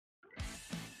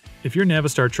If your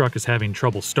Navistar truck is having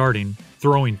trouble starting,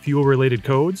 throwing fuel-related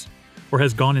codes, or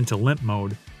has gone into limp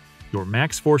mode, your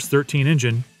MaxxForce 13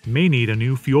 engine may need a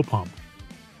new fuel pump.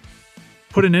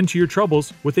 Put an end to your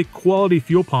troubles with a quality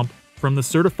fuel pump from the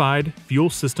certified fuel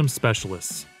system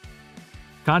specialists.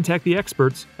 Contact the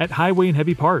experts at Highway and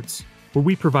Heavy Parts, where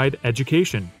we provide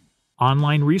education,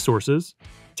 online resources,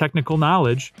 technical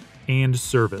knowledge, and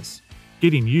service,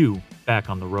 getting you back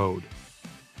on the road.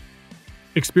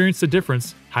 Experience the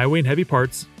difference Highway and Heavy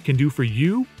Parts can do for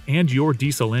you and your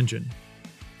diesel engine.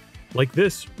 Like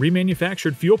this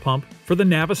remanufactured fuel pump for the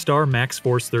Navistar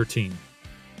MaxxForce 13.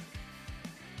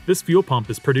 This fuel pump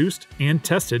is produced and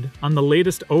tested on the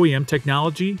latest OEM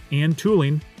technology and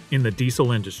tooling in the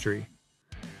diesel industry,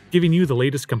 giving you the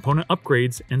latest component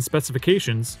upgrades and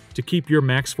specifications to keep your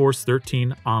MaxxForce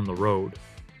 13 on the road.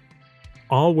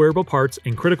 All wearable parts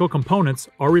and critical components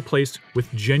are replaced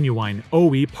with genuine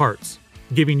OE parts,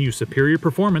 giving you superior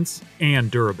performance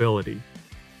and durability.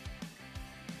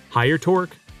 Higher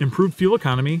torque, improved fuel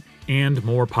economy, and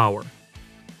more power.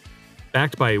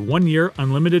 Backed by a 1-year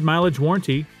unlimited mileage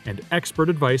warranty and expert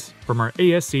advice from our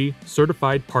ASC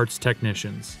certified parts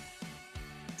technicians.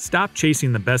 Stop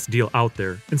chasing the best deal out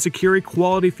there and secure a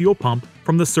quality fuel pump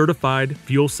from the certified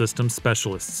fuel system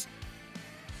specialists.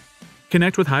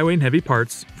 Connect with Highway and Heavy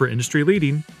Parts for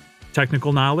industry-leading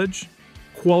technical knowledge,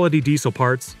 quality diesel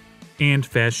parts, and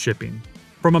fast shipping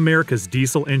from America's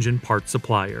diesel engine parts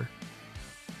supplier.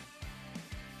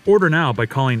 Order now by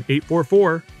calling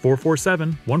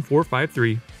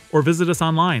 844-447-1453 or visit us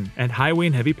online at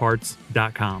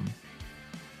highwayandheavyparts.com.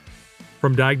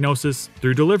 From diagnosis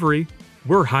through delivery,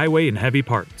 we're Highway and Heavy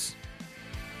Parts.